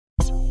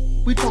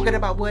We talking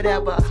about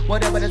whatever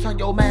that's on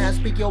your mind.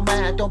 Speak your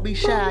mind, don't be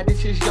shy.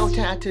 This is your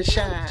time to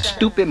shine.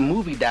 Stupid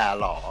movie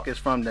dialogue is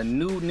from the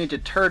new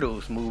Ninja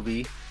Turtles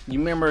movie. You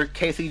remember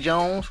Casey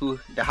Jones, who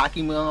the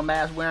hockey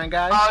mask wearing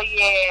guy? Oh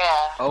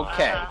yeah.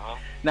 Okay.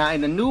 Now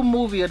in the new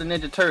movie of the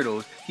Ninja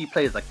Turtles, he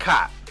plays a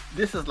cop.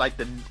 This is like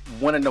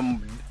one of the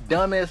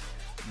dumbest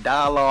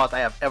dialogues I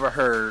have ever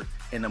heard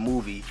in a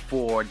movie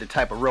for the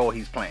type of role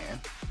he's playing.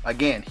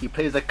 Again, he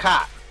plays a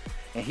cop,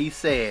 and he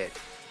said,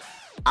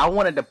 "I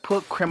wanted to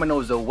put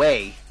criminals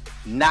away,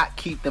 not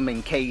keep them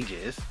in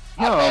cages."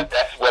 I bet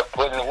that's what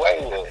putting away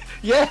is.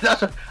 Yeah,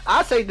 that's what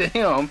I say to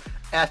him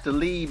as the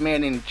lead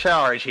man in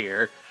charge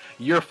here.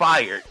 You're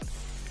fired.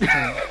 You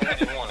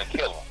just want to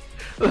kill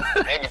him.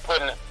 Maybe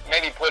putting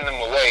them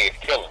away is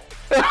killing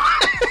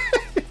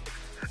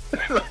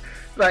him.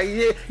 Like,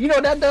 yeah, you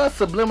know, that does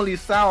subliminally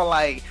sound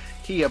like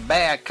he a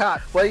bad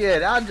cop. But yeah,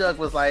 that joke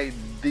was like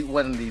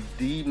one of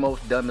the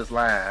most dumbest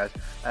lines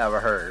I ever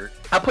heard.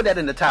 I put that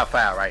in the top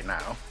 5 right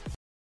now.